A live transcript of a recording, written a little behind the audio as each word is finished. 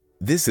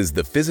This is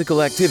the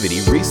Physical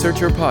Activity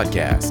Researcher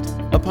Podcast,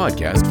 a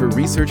podcast for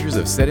researchers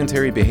of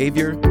sedentary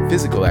behavior,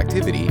 physical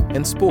activity,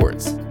 and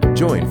sports.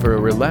 Join for a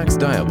relaxed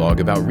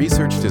dialogue about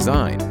research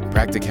design,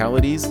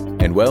 practicalities,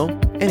 and, well,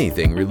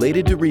 anything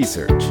related to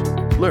research.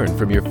 Learn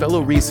from your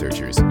fellow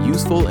researchers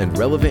useful and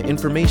relevant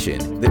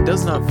information that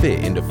does not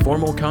fit into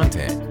formal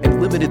content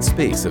and limited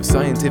space of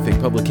scientific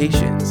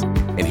publications.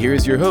 And here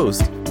is your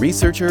host,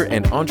 researcher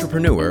and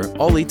entrepreneur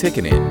Olli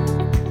Tikkanen.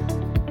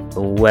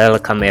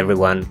 Welcome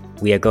everyone.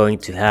 We are going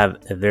to have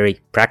a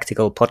very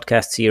practical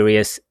podcast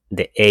series,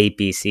 the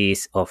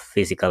ABCs of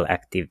physical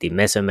activity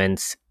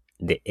measurements.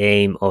 The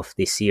aim of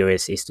this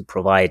series is to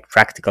provide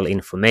practical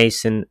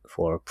information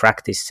for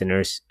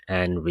practitioners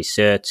and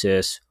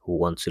researchers who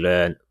want to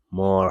learn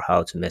more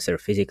how to measure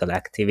physical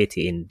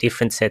activity in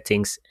different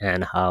settings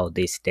and how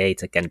this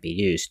data can be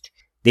used.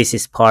 This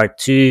is part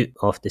 2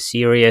 of the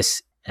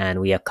series,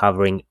 and we are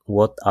covering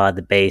what are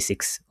the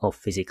basics of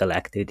physical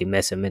activity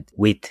measurement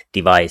with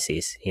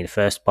devices. In the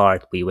first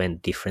part, we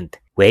went different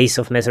ways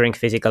of measuring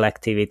physical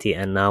activity,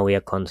 and now we are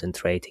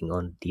concentrating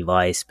on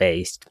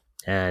device-based.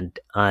 And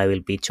I will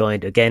be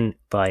joined again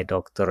by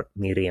Dr.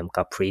 Miriam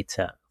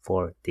Caprita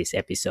for this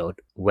episode.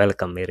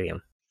 Welcome,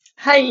 Miriam.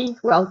 Hi,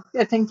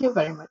 thank you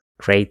very much.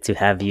 Great to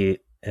have you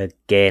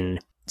again.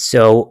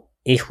 So,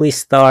 if we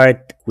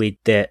start with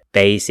the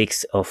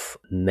basics of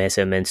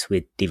measurements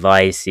with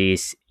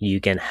devices,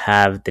 you can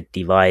have the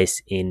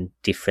device in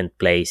different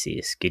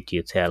places. Could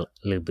you tell a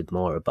little bit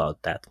more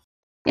about that?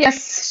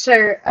 Yes,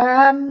 sure.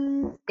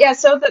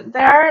 So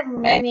there are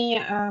many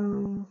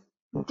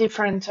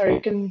different, or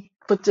you can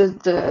put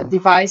the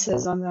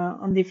devices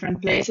on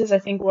different places. I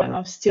think one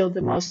of still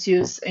the most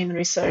used in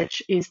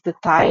research is the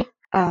thigh,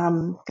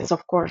 because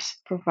of course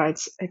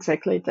provides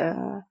exactly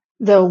the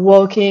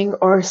walking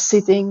or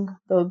sitting.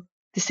 The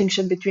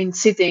distinction between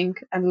sitting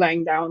and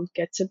lying down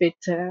gets a bit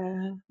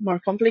more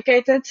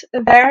complicated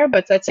there,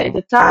 but let's say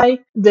the thigh,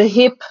 the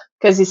hip,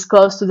 because it's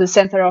close to the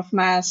center of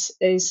mass,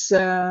 is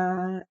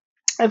a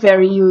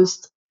very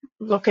used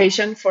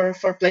location for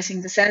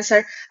placing the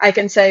sensor. I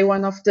can say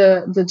one of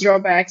the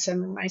drawbacks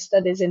in my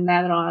studies in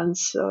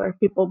Netherlands, where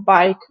people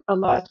bike a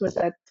lot, was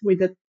that with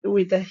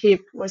the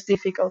hip was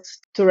difficult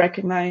to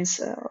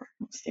recognize, or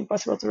it's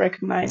impossible to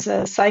recognize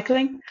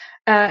cycling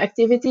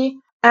activity.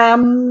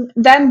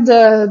 Then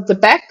the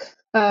back,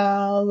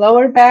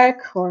 lower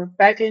back or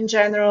back in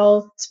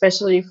general,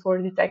 especially for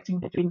detecting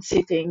between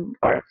sitting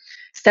or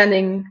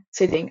standing,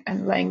 sitting,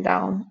 and laying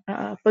down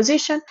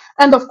position,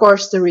 and of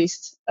course the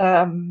wrist.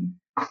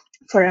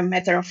 For a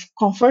matter of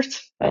comfort,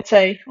 let's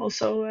say,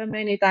 also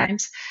many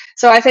times.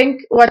 So I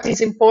think what is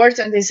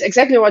important is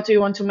exactly what you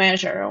want to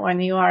measure when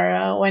you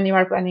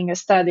are planning a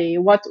study.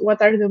 What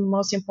are the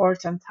most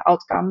important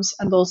outcomes,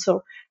 and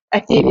also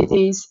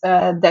activities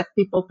that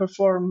people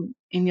perform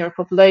in your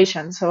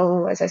population.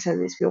 So as I said,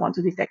 if you want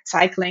to detect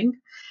cycling,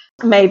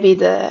 maybe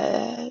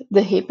the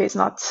hip is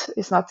not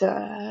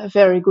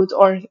very good,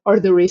 or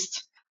the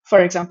wrist, for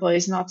example,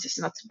 is not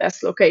the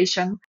best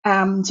location.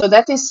 So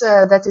that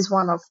is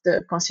one of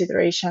the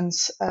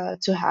considerations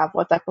to have,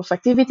 what type of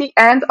activity,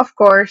 and of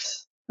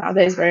course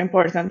nowadays very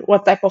important,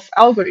 what type of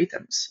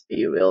algorithms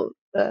you will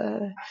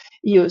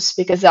use,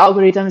 because the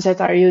algorithms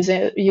that are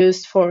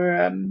used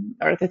for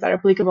or that are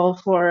applicable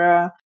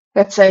for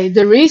let's say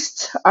the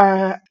wrist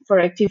for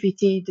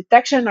activity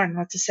detection are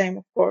not the same,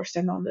 of course,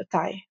 than on the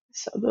thigh.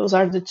 So those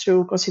are the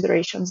two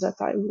considerations that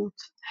I would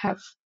have.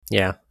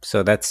 Yeah,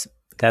 so that's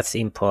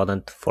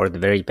important. For the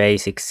very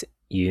basics,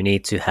 you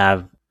need to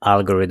have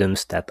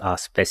algorithms that are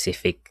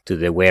specific to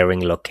the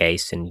wearing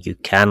location. You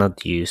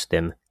cannot use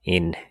them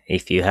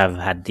if you have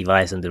had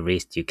device on the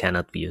wrist, you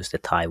cannot use the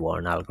thigh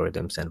worn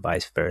algorithms and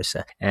vice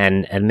versa.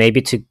 And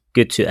maybe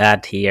good to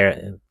add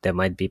here, there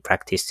might be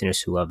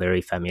practitioners who are very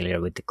familiar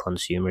with the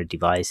consumer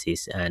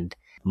devices, and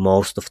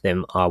most of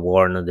them are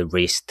worn on the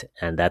wrist,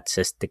 and that's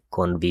just the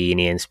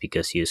convenience,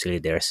 because usually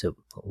there's a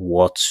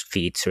watch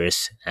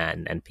features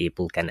and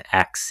people can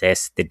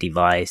access the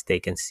device, they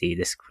can see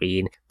the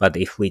screen. But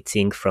if we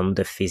think from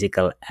the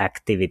physical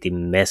activity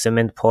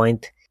measurement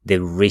point, the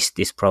wrist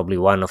is probably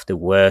one of the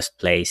worst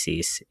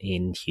places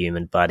in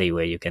human body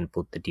where you can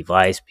put the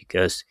device,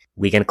 because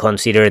we can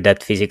consider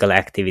that physical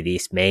activity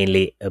is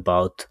mainly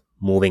about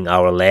moving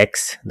our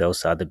legs.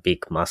 Those are the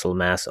big muscle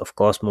mass. Of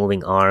course,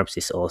 moving arms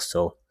is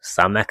also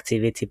some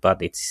activity,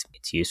 but it's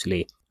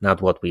usually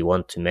not what we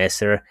want to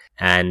measure.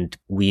 And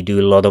we do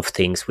a lot of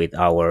things with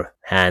our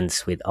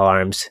hands, with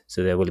arms.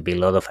 So there will be a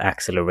lot of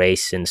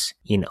accelerations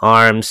in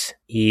arms,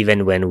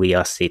 even when we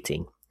are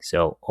sitting.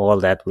 So all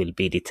that will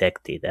be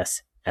detected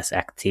as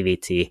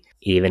activity,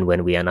 even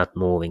when we are not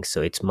moving.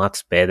 So it's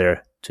much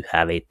better to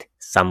have it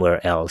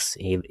somewhere else,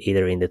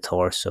 either in the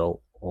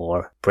torso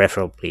or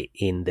preferably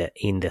in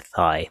the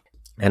thigh.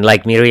 And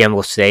like Miriam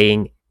was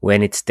saying,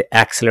 when it's the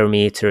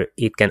accelerometer,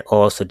 it can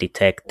also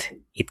detect,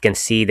 it can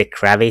see the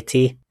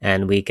gravity,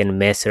 and we can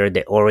measure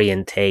the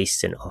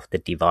orientation of the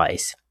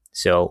device.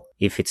 So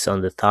if it's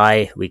on the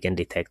thigh, we can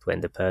detect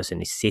when the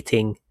person is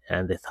sitting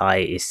and the thigh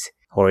is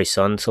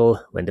horizontal.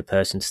 When the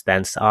person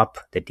stands up,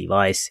 the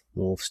device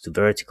moves to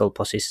vertical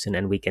position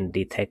and we can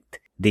detect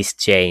this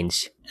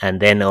change. And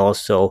then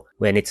also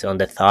when it's on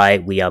the thigh,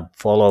 we are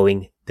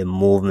following the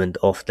movement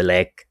of the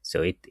leg.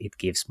 So it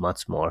gives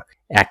much more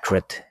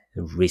accurate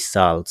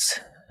results.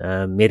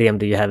 Miriam,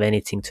 do you have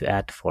anything to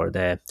add for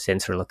the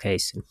sensor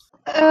location?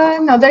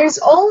 No, there is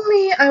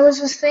only, I was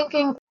just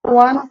thinking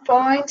one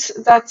point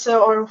that,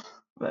 or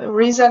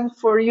reason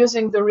for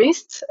using the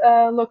wrist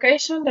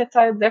location that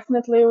I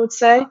definitely would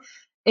say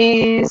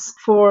is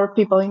for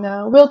people in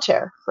a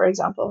wheelchair, for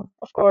example.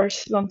 Of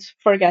course, don't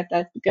forget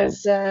that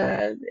because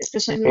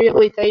especially in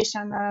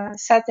rehabilitation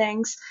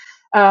settings,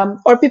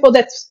 or people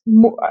that,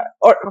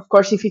 or of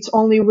course, if it's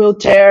only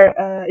wheelchair,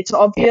 it's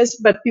obvious,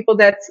 but people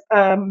that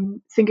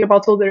think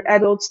about older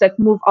adults that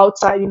move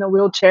outside in a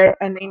wheelchair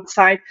and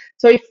inside.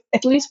 So if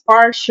at least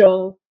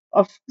partial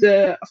of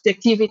the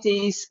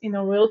activities in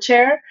a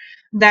wheelchair,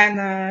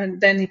 then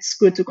it's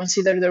good to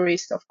consider the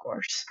wrist, of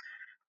course,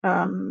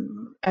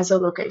 as a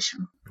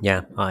location.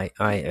 Yeah, I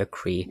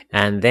agree.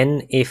 And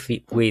then if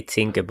we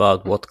think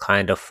about what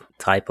kind of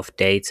type of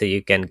data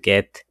you can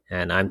get,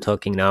 and I'm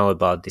talking now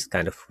about this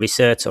kind of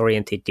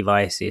research-oriented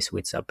devices,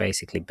 which are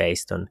basically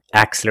based on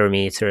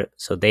accelerometer.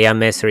 So they are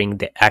measuring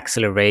the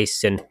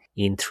acceleration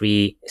in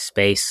 3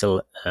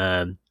 spatial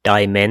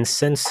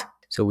dimensions.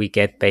 So we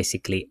get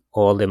basically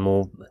all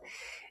the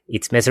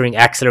it's measuring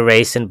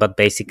acceleration, but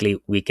basically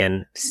we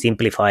can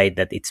simplify it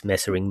that it's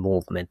measuring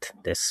movement.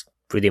 There's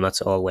pretty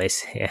much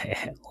always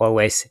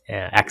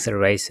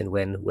acceleration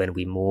when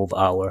we move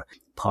our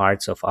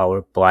parts of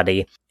our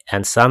body.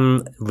 And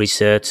some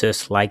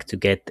researchers like to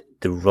get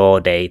the raw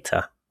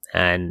data,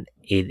 and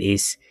it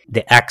is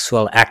the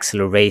actual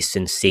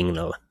acceleration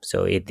signal.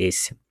 So it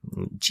is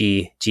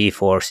g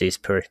forces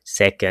per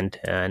second,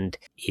 and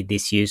it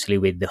is usually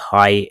with the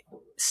high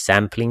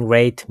sampling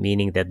rate,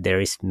 meaning that there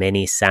is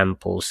many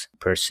samples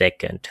per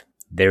second.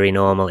 Very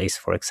normal is,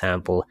 for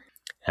example,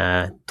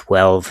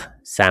 12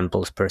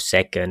 samples per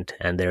second,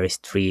 and there is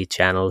 3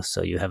 channels,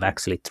 so you have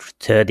actually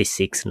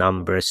 36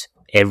 numbers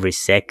every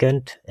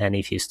second. And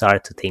if you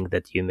start to think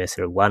that you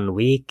measure 1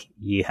 week,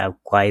 you have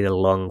quite a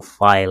long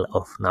file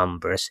of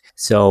numbers.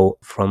 So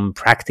from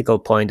practical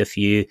point of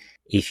view,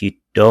 if you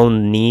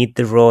don't need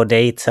the raw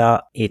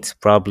data, it's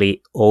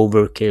probably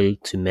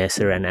overkill to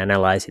measure and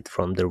analyze it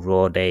from the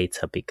raw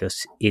data,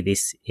 because it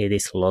is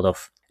a lot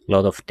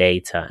of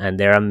data, and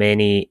there are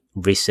many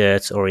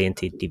research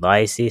oriented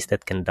devices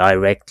that can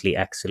directly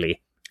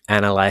actually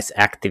analyze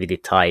activity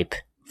type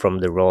from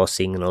the raw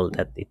signal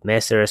that it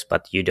measures,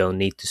 but you don't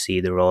need to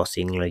see the raw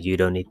signal. You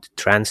don't need to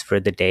transfer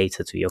the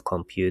data to your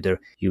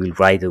computer. You will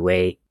right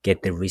away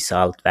get the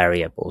result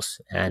variables.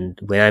 And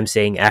when I'm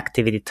saying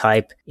activity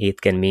type, it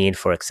can mean,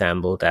 for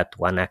example, that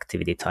one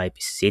activity type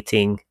is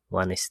sitting,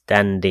 one is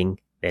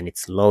standing, then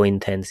it's low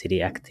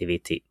intensity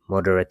activity,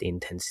 moderate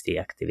intensity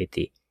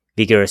activity,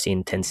 vigorous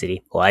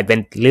intensity. Or I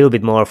went a little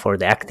bit more for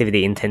the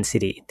activity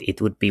intensity.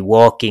 It would be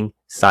walking,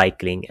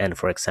 cycling, and,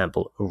 for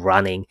example,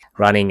 running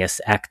as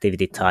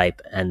activity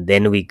type. And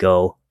then we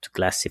go to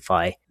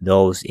classify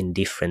those in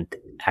different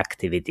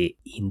activity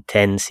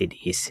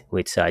intensities,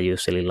 which are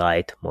usually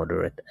light,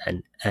 moderate,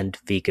 and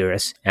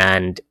vigorous.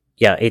 And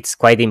yeah, it's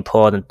quite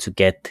important to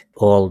get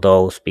all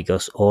those,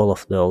 because all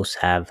of those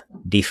have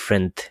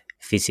different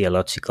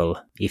physiological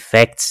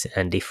effects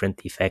and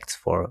different effects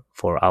for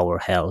our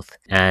health.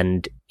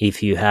 And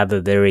if you have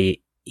a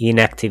very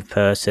inactive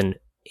person,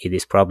 it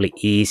is probably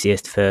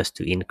easiest first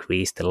to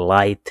increase the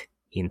light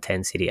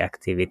intensity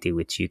activity,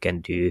 which you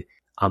can do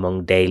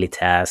among daily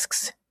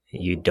tasks.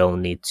 You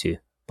don't need to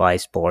buy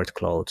sport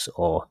clothes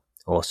or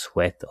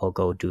sweat or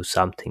go do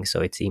something.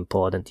 So it's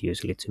important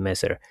usually to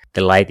measure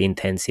the light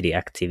intensity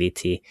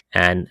activity.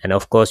 And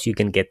of course you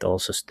can get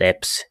also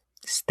steps.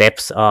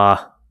 Steps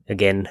are,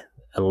 again,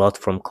 a lot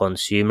from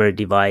consumer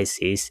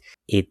devices.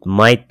 It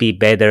might be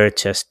better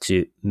just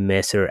to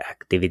measure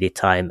activity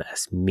time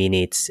as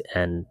minutes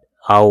and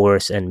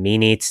hours and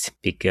minutes,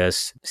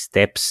 because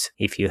steps,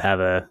 if you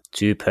have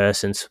 2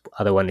 persons,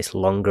 other one is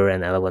longer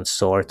and other one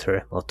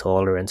shorter, or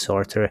taller and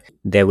shorter,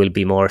 there will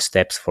be more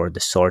steps for the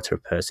shorter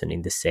person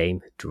in the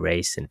same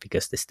duration,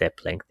 because the step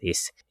length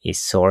is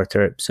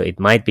shorter. So it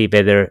might be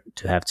better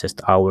to have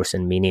just hours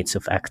and minutes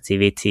of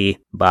activity.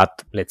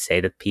 But let's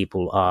say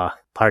that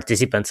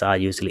participants are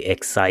usually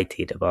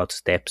excited about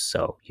steps,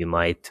 so you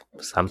might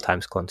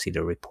sometimes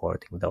consider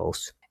reporting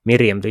those.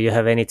 Miriam, do you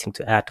have anything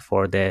to add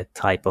for the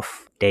type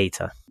of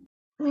data?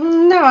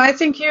 No, I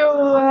think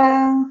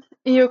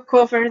you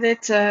covered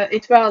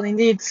it well.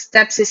 Indeed,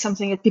 steps is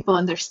something that people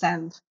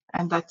understand,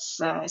 and that's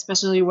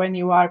especially when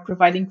you are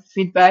providing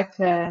feedback.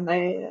 And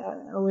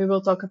we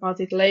will talk about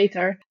it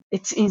later.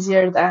 It's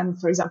easier than,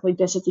 for example,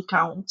 intensity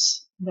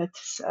counts.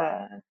 That's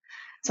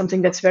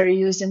something that's very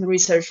used in the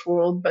research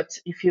world. But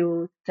if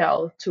you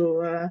tell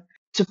to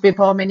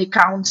people how many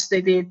counts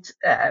they did,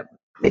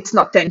 it's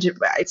not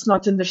tangible. It's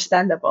not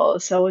understandable.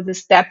 So the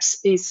steps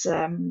is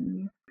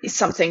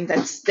something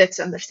that's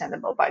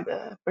understandable by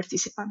the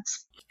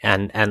participants.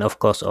 And of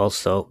course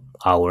also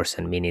hours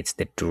and minutes,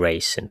 the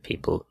duration.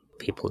 People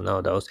people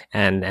know those.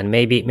 And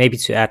maybe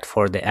to add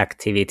for the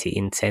activity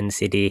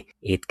intensity,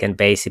 it can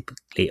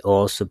basically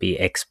also be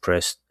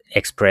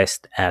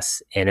expressed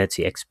as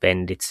energy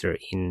expenditure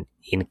in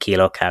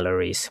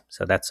kilocalories.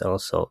 So that's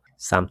also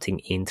something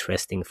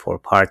interesting for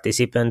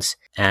participants.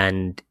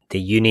 And the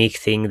unique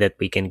thing that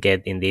we can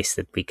get in this,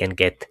 that we can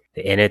get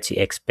the energy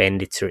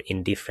expenditure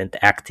in different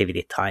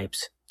activity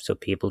types. So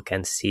people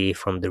can see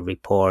from the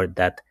report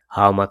that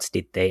how much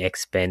did they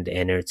expend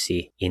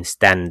energy in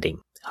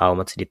standing, how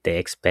much did they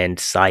expend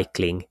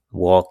cycling,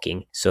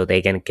 walking. So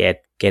they can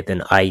get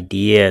an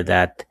idea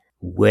that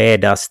where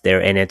does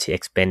their energy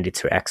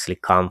expenditure actually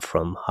come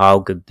from? How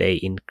could they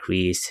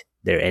increase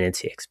their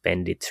energy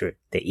expenditure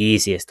the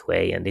easiest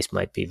way? And this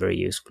might be very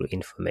useful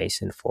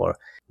information for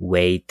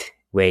weight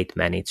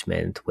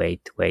management,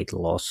 weight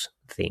loss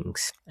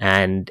things.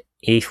 And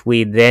if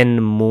we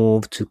then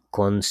move to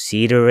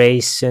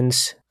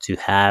considerations to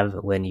have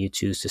when you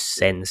choose a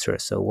sensor,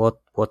 so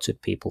what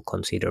should people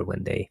consider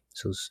when they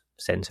choose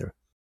sensor?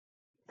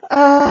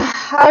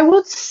 I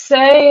would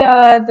say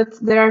that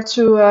there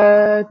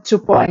are two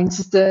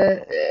points: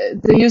 the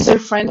user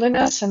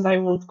friendliness, and I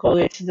would call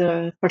it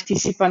the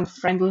participant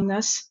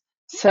friendliness.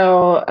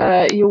 So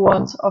you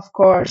want, of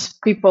course,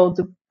 people.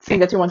 The thing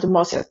that you want the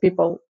most is that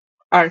people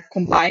are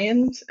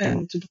compliant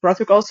and to the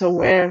protocol, so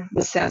wear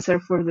the sensor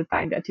for the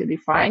time that you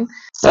define.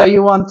 So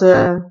you want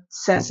the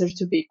sensor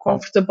to be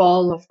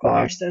comfortable, of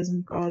course,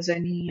 doesn't cause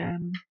any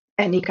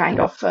kind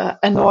of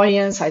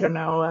annoyance, I don't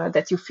know,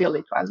 that you feel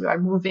it while you are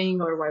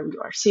moving or while you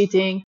are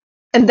sitting.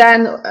 And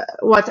then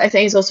what I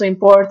think is also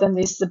important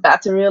is the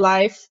battery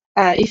life.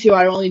 If you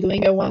are only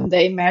doing a 1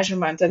 day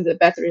measurement and the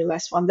battery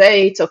lasts 1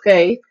 day, it's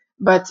okay.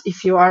 But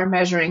if you are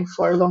measuring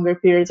for longer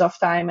periods of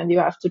time and you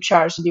have to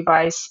charge the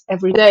device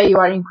every day, you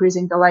are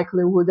increasing the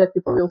likelihood that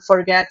people will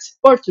forget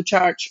or to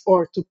charge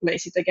or to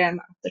place it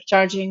again after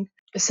charging.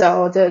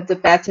 So the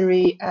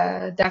battery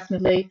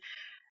definitely,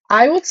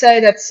 I would say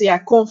that's, yeah,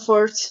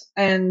 comfort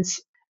and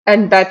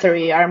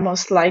battery are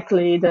most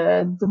likely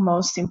the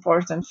most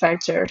important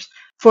factors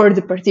for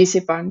the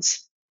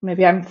participants.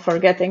 Maybe I'm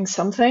forgetting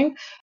something.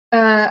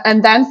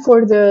 And then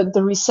for the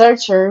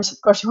researchers,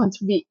 of course, you want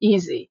to be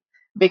easy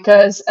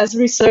because as a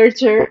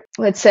researcher,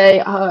 let's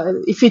say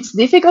if it's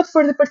difficult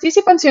for the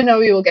participants, you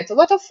will get a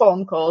lot of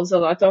phone calls, a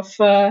lot of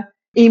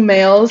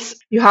emails.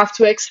 You have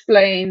to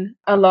explain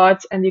a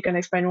lot, and you can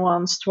explain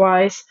once,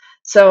 twice.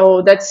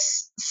 So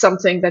that's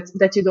something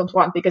that you don't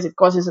want because it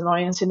causes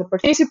annoyance in the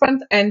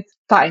participant and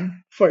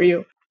time for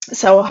you.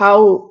 So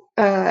how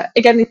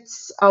again,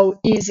 it's how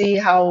easy,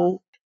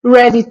 how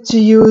ready to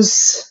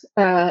use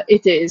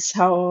it is,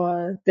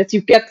 how that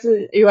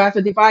you have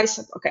a device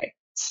and okay,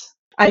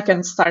 I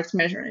can start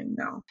measuring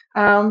now.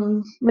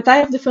 But I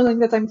have the feeling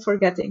that I'm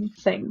forgetting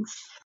things.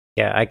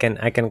 Yeah, I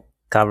can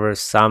cover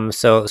some.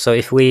 So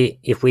if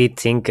we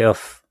think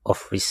of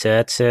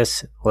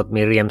researchers, what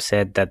Miriam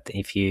said, that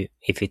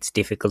if it's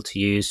difficult to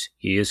use,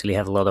 you usually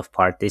have a lot of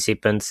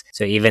participants.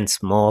 So even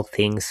small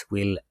things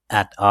will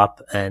add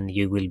up and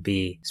you will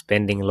be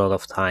spending a lot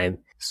of time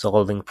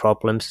solving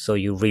problems. So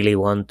you really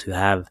want to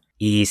have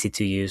easy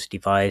to use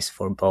device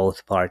for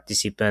both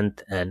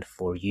participant and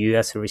for you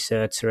as a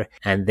researcher.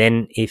 And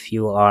then if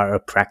you are a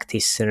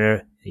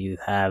practitioner, you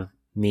have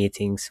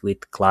meetings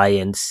with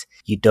clients,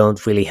 you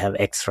don't really have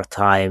extra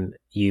time.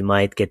 You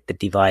might get the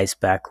device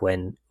back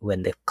when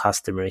the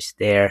customer is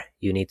there.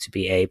 You need to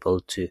be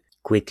able to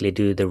quickly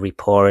do the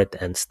report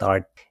and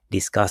start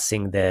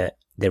discussing the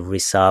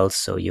results.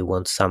 So you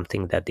want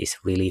something that is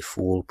really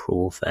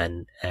foolproof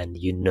and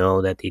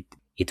that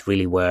it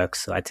really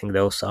works. So I think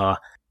those are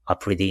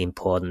pretty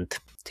important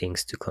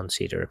things to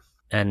consider.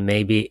 And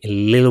maybe a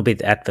little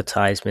bit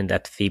advertisement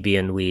at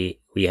Fibion, we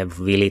have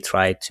really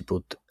tried to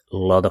put a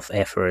lot of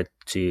effort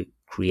to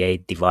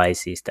create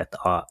devices that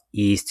are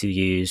easy to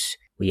use.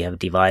 We have a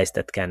device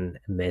that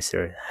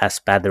has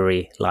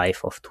battery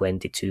life of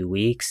 22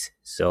 weeks.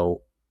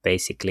 So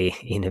basically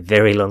in a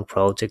very long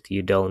project,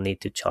 you don't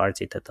need to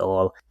charge it at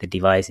all. The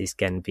devices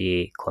can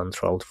be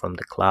controlled from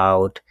the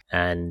cloud,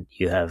 and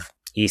you have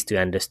easy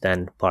to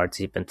understand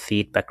participant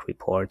feedback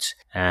reports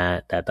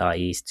that are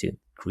easy to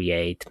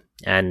create.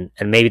 And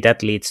maybe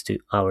that leads to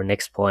our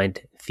next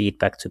point,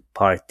 feedback to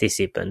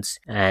participants.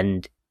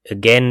 And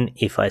again,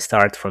 if I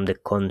start from the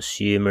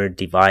consumer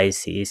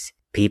devices,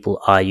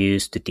 people are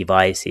used to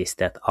devices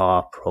that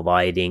are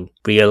providing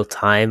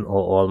real-time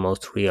or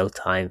almost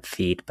real-time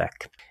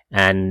feedback.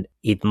 And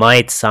it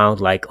might sound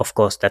like, of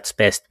course, that's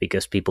best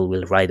because people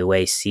will right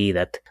away see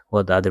that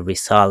what are the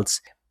results.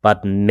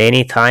 But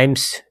many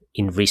times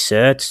in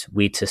research,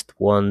 we just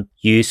want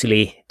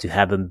usually to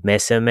have a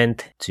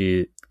measurement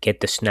to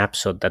get the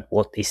snapshot that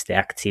what is the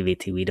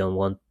activity. We don't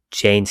want to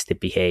change the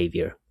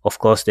behavior. Of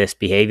course, there's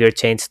behavior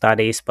change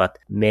studies, but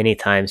many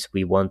times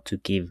we want to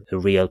give a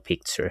real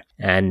picture.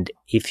 And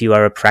if you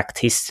are a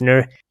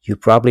practitioner, you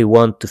probably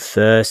want to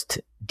first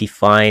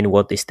define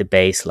what is the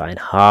baseline,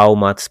 how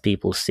much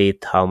people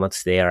sit, how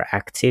much they are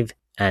active,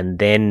 and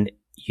then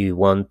you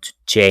want to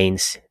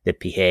change the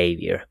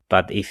behavior.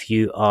 But if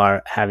you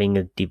are having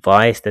a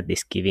device that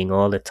is giving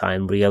all the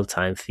time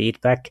real-time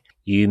feedback,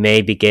 you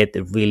maybe get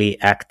a really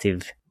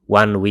active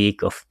 1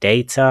 week of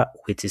data,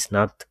 which is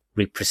not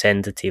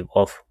representative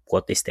of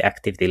what is the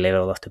activity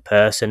level of the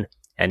person.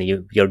 And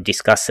your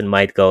discussion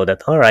might go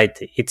that, all right,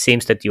 it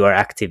seems that you are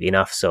active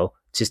enough, so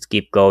just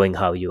keep going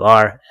how you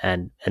are,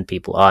 and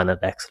people are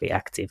not actually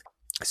active.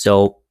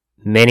 So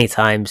many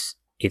times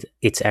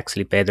it's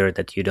actually better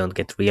that you don't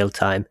get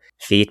real-time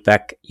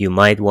feedback. You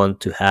might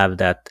want to have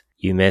that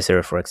you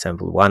measure, for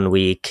example, 1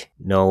 week,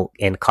 no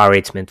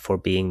encouragement for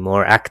being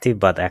more active,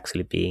 but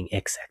actually being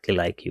exactly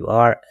like you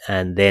are,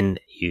 and then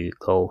you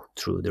go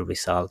through the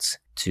results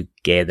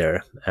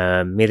together.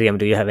 Miriam,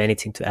 do you have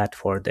anything to add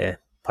for the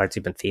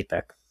participant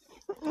feedback?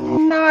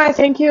 No, I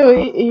think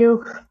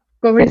you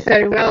covered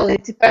very well.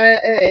 The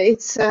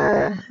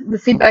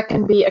feedback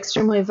can be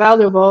extremely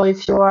valuable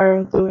if you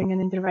are doing an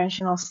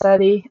interventional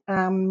study.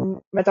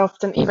 But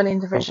often, even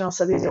interventional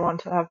studies, you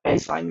want to have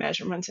baseline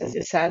measurements, as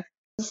you said.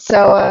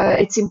 So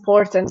it's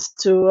important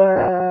to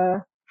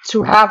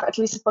have at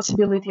least a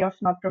possibility of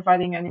not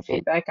providing any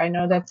feedback. I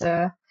know that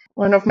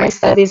one of my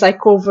studies, I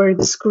covered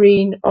the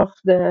screen of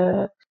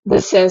the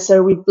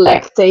sensor with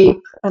black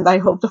tape, and I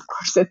hoped, of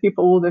course, that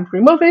people wouldn't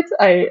remove it.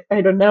 I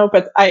don't know,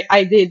 but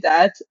I did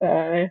that.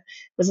 It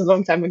was a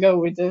long time ago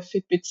with the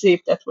Fitbit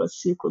Zip. That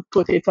was, you could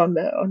put it on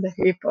the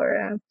hip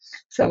or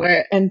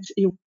somewhere, and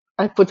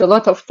I put a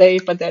lot of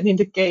tape, but then in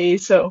the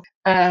case, so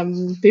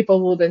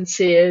people wouldn't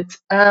see it.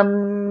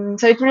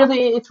 So it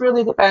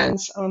really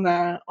depends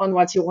on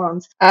what you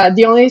want.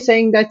 The only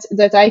thing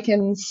that I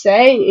can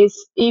say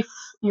is if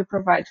you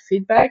provide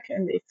feedback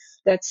and if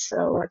that's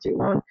what you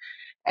want,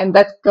 and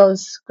that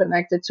goes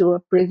connected to a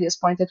previous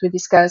point that we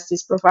discussed,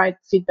 is provide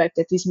feedback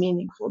that is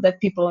meaningful, that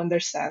people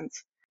understand.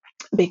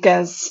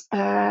 Because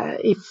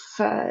if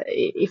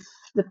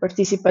the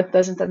participant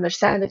doesn't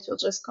understand, it will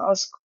just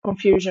cause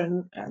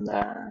confusion, and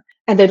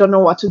they don't know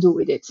what to do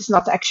with it. It's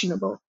not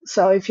actionable.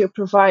 So if you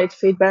provide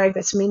feedback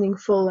that's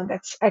meaningful and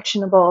that's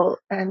actionable,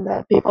 and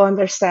people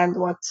understand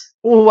what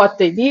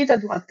they did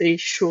and what they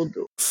should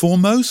do. For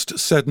most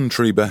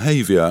sedentary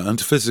behavior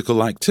and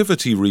physical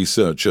activity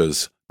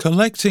researchers,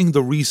 collecting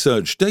the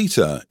research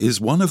data is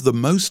one of the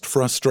most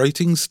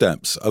frustrating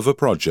steps of a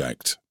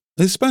project,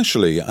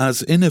 especially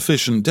as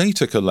inefficient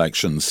data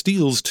collection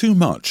steals too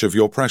much of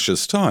your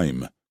precious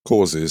time,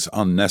 causes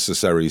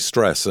unnecessary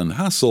stress and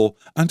hassle,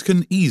 and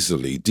can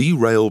easily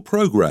derail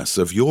progress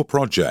of your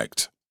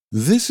project.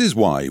 This is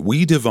why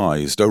we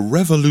devised a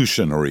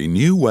revolutionary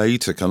new way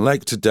to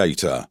collect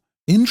data,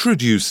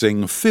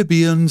 introducing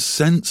Fibion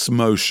Sense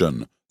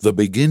Motion, the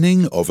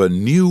beginning of a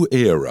new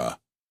era.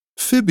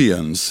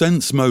 Fibion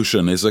Sense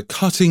Motion is a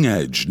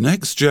cutting-edge,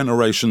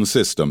 next-generation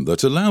system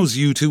that allows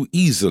you to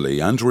easily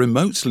and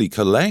remotely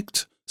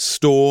collect,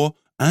 store,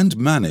 and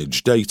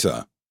manage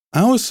data.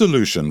 Our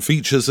solution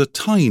features a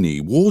tiny,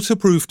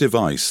 waterproof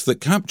device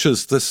that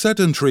captures the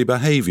sedentary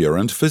behavior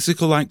and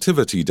physical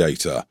activity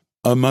data,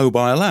 a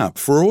mobile app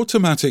for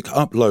automatic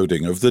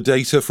uploading of the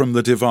data from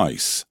the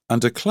device,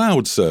 and a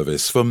cloud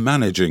service for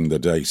managing the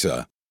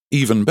data.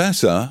 Even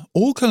better,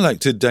 all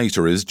collected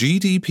data is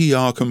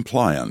GDPR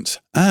compliant,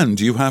 and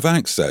you have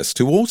access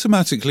to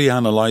automatically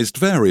analyzed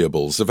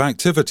variables of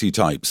activity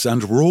types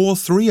and raw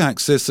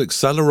 3-axis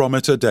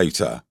accelerometer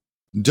data.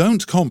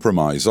 Don't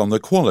compromise on the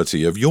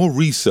quality of your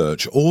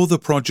research or the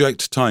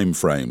project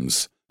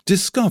timeframes.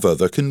 Discover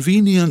the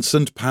convenience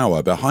and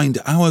power behind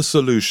our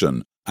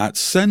solution at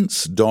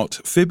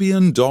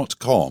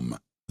sense.fibion.com.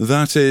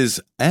 That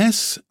is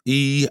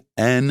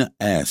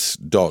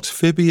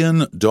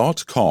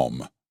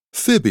SENS.fibion.com.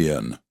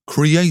 Fibion,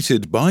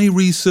 created by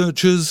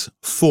researchers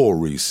for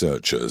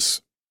researchers.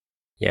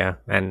 Yeah,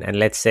 and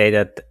let's say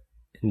that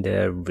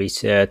the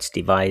research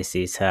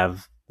devices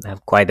have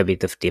quite a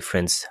bit of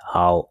difference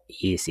how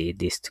easy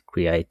it is to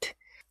create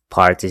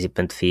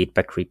participant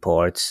feedback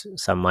reports.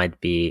 Some might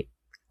be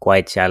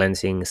quite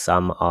challenging,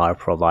 some are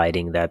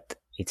providing that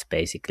it's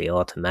basically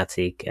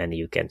automatic and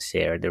you can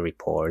share the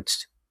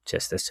reports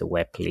just as a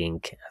web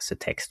link, as a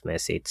text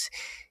message,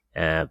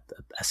 as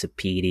a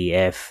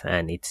PDF,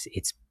 and it's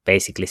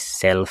basically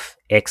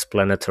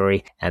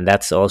self-explanatory. And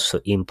that's also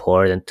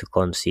important to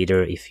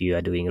consider if you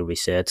are doing a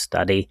research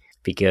study,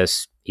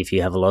 because if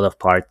you have a lot of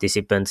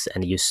participants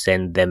and you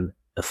send them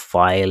a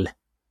file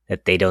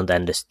that they don't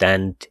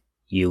understand,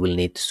 you will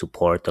need to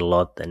support a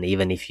lot. And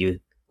even if you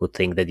would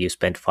think that you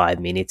spent 5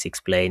 minutes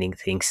explaining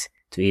things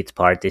to each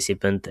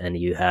participant and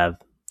you have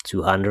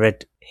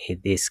 200,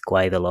 it is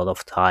quite a lot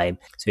of time.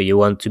 So you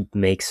want to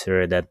make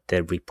sure that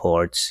the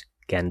reports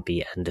can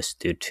be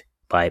understood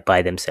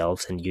by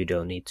themselves and you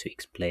don't need to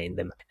explain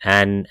them.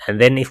 And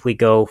then if we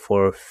go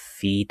for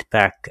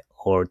feedback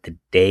or the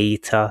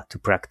data to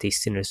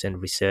practitioners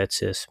and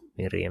researchers,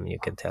 Miriam, you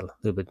can tell a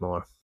little bit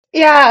more.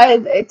 Yeah,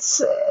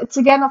 it's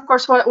again, of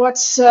course,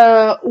 what's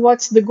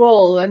the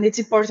goal, and it's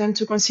important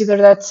to consider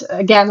that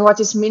again,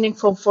 what is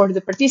meaningful for the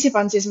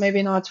participants is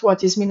maybe not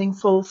what is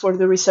meaningful for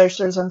the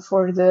researchers and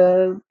for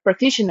the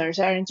practitioners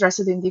are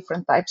interested in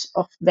different types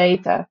of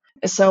data.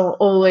 So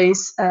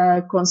always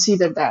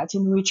consider that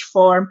in which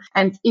form,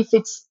 and if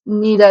it's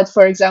needed,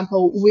 for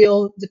example,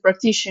 will the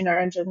practitioner,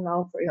 and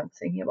now for example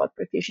thinking about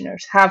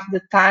practitioners, have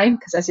the time,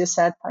 because as you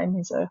said, time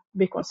is a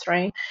big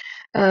constraint,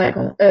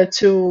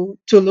 to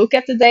look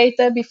at the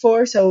data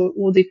before. So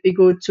would it be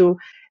good to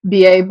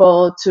be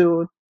able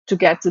to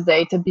get the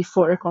data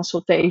before a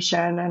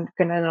consultation and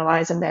can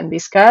analyze and then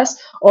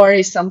discuss, or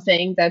is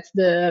something that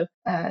the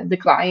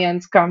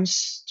client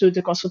comes to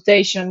the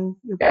consultation,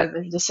 you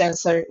gather the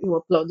sensor, you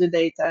upload the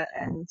data,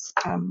 and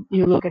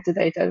you look at the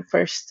data the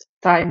first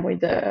time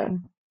with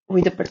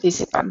the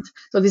participant.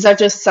 So these are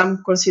just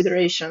some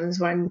considerations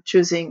when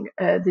choosing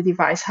the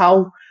device.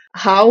 How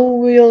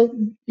will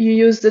you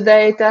use the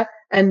data,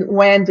 and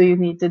when do you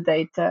need the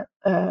data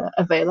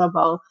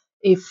available?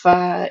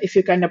 If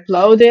you can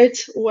upload it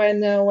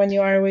when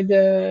you are with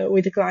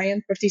the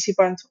client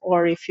participant,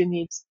 or if you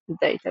need the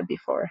data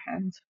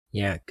beforehand.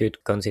 Yeah,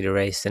 good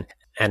consideration.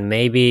 And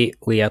maybe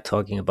we are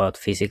talking about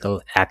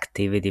physical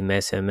activity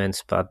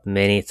measurements, but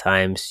many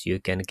times you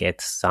can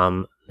get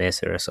some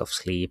measures of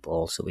sleep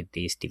also with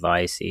these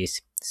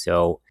devices.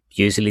 So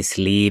usually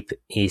sleep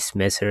is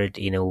measured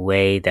in a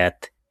way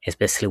that,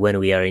 especially when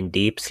we are in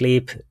deep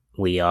sleep,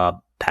 we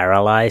are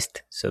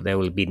paralyzed, so there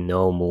will be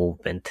no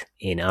movement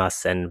in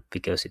us, and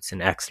because it's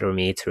an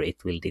accelerometer,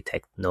 it will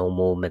detect no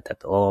movement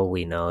at all.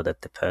 We know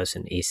that the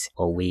person is,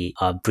 or we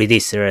are pretty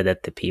sure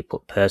that the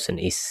person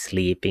is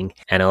sleeping.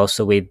 And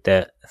also with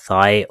the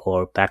thigh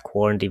or back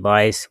worn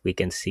device, we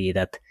can see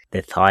that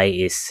the thigh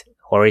is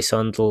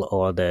horizontal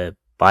or the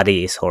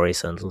body is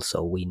horizontal,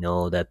 so we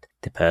know that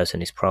the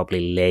person is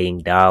probably laying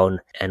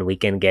down, and we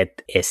can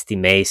get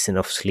estimation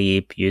of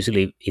sleep.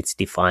 Usually it's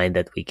defined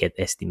that we get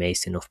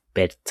estimation of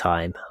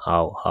bedtime,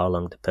 how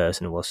long the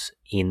person was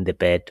in the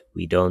bed.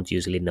 We don't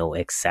usually know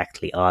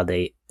exactly are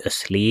they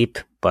asleep,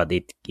 but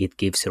it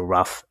gives a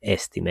rough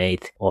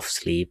estimate of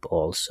sleep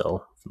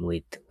also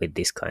with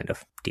this kind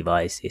of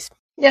devices.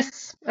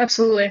 Yes,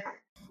 absolutely.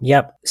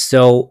 Yep.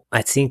 So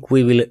I think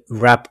we will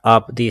wrap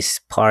up this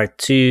part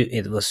 2.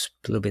 It was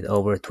a little bit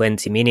over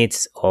 20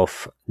 minutes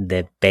of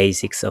the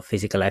basics of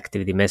physical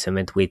activity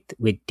measurement with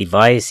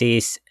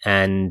devices.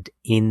 And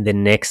in the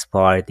next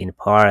part,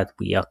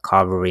 we are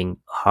covering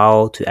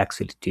how to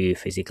actually do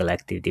physical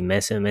activity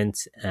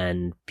measurements.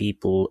 And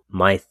people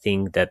might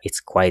think that it's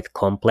quite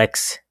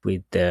complex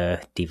with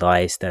the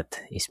device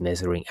that is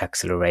measuring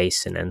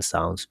acceleration and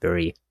sounds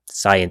very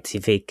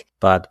scientific,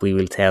 but we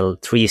will tell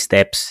 3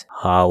 steps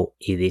how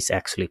it is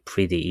actually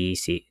pretty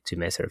easy to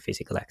measure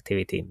physical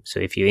activity.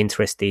 So if you're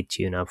interested,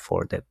 tune up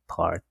for the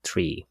part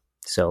 3.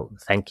 So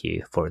thank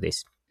you for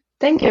this.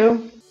 Thank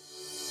you.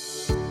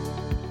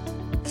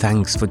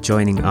 Thanks for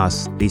joining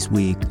us this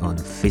week on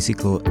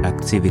Physical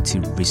Activity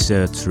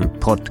Researcher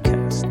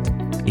Podcast.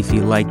 If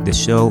you like the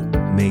show,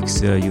 make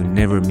sure you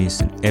never miss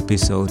an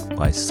episode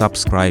by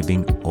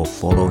subscribing or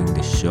following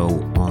the show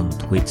on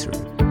Twitter.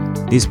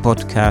 This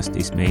podcast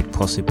is made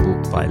possible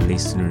by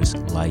listeners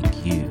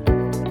like you.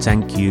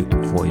 Thank you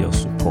for your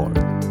support.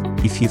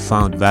 If you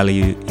found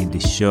value in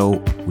this show,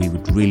 we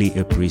would really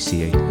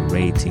appreciate a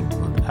rating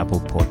on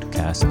Apple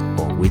Podcasts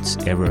or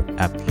whichever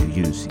app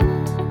you're using.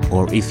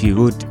 Or if you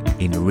would,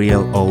 in a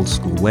real old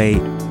school way,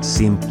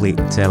 simply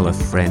tell a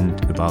friend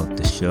about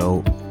the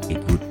show.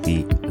 It would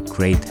be a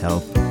great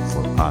help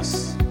for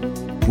us.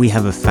 We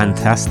have a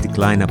fantastic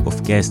lineup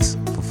of guests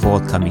for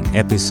forthcoming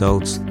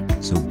episodes,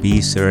 so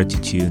be sure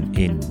to tune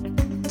in.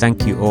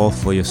 Thank you all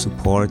for your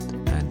support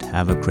and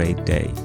have a great day.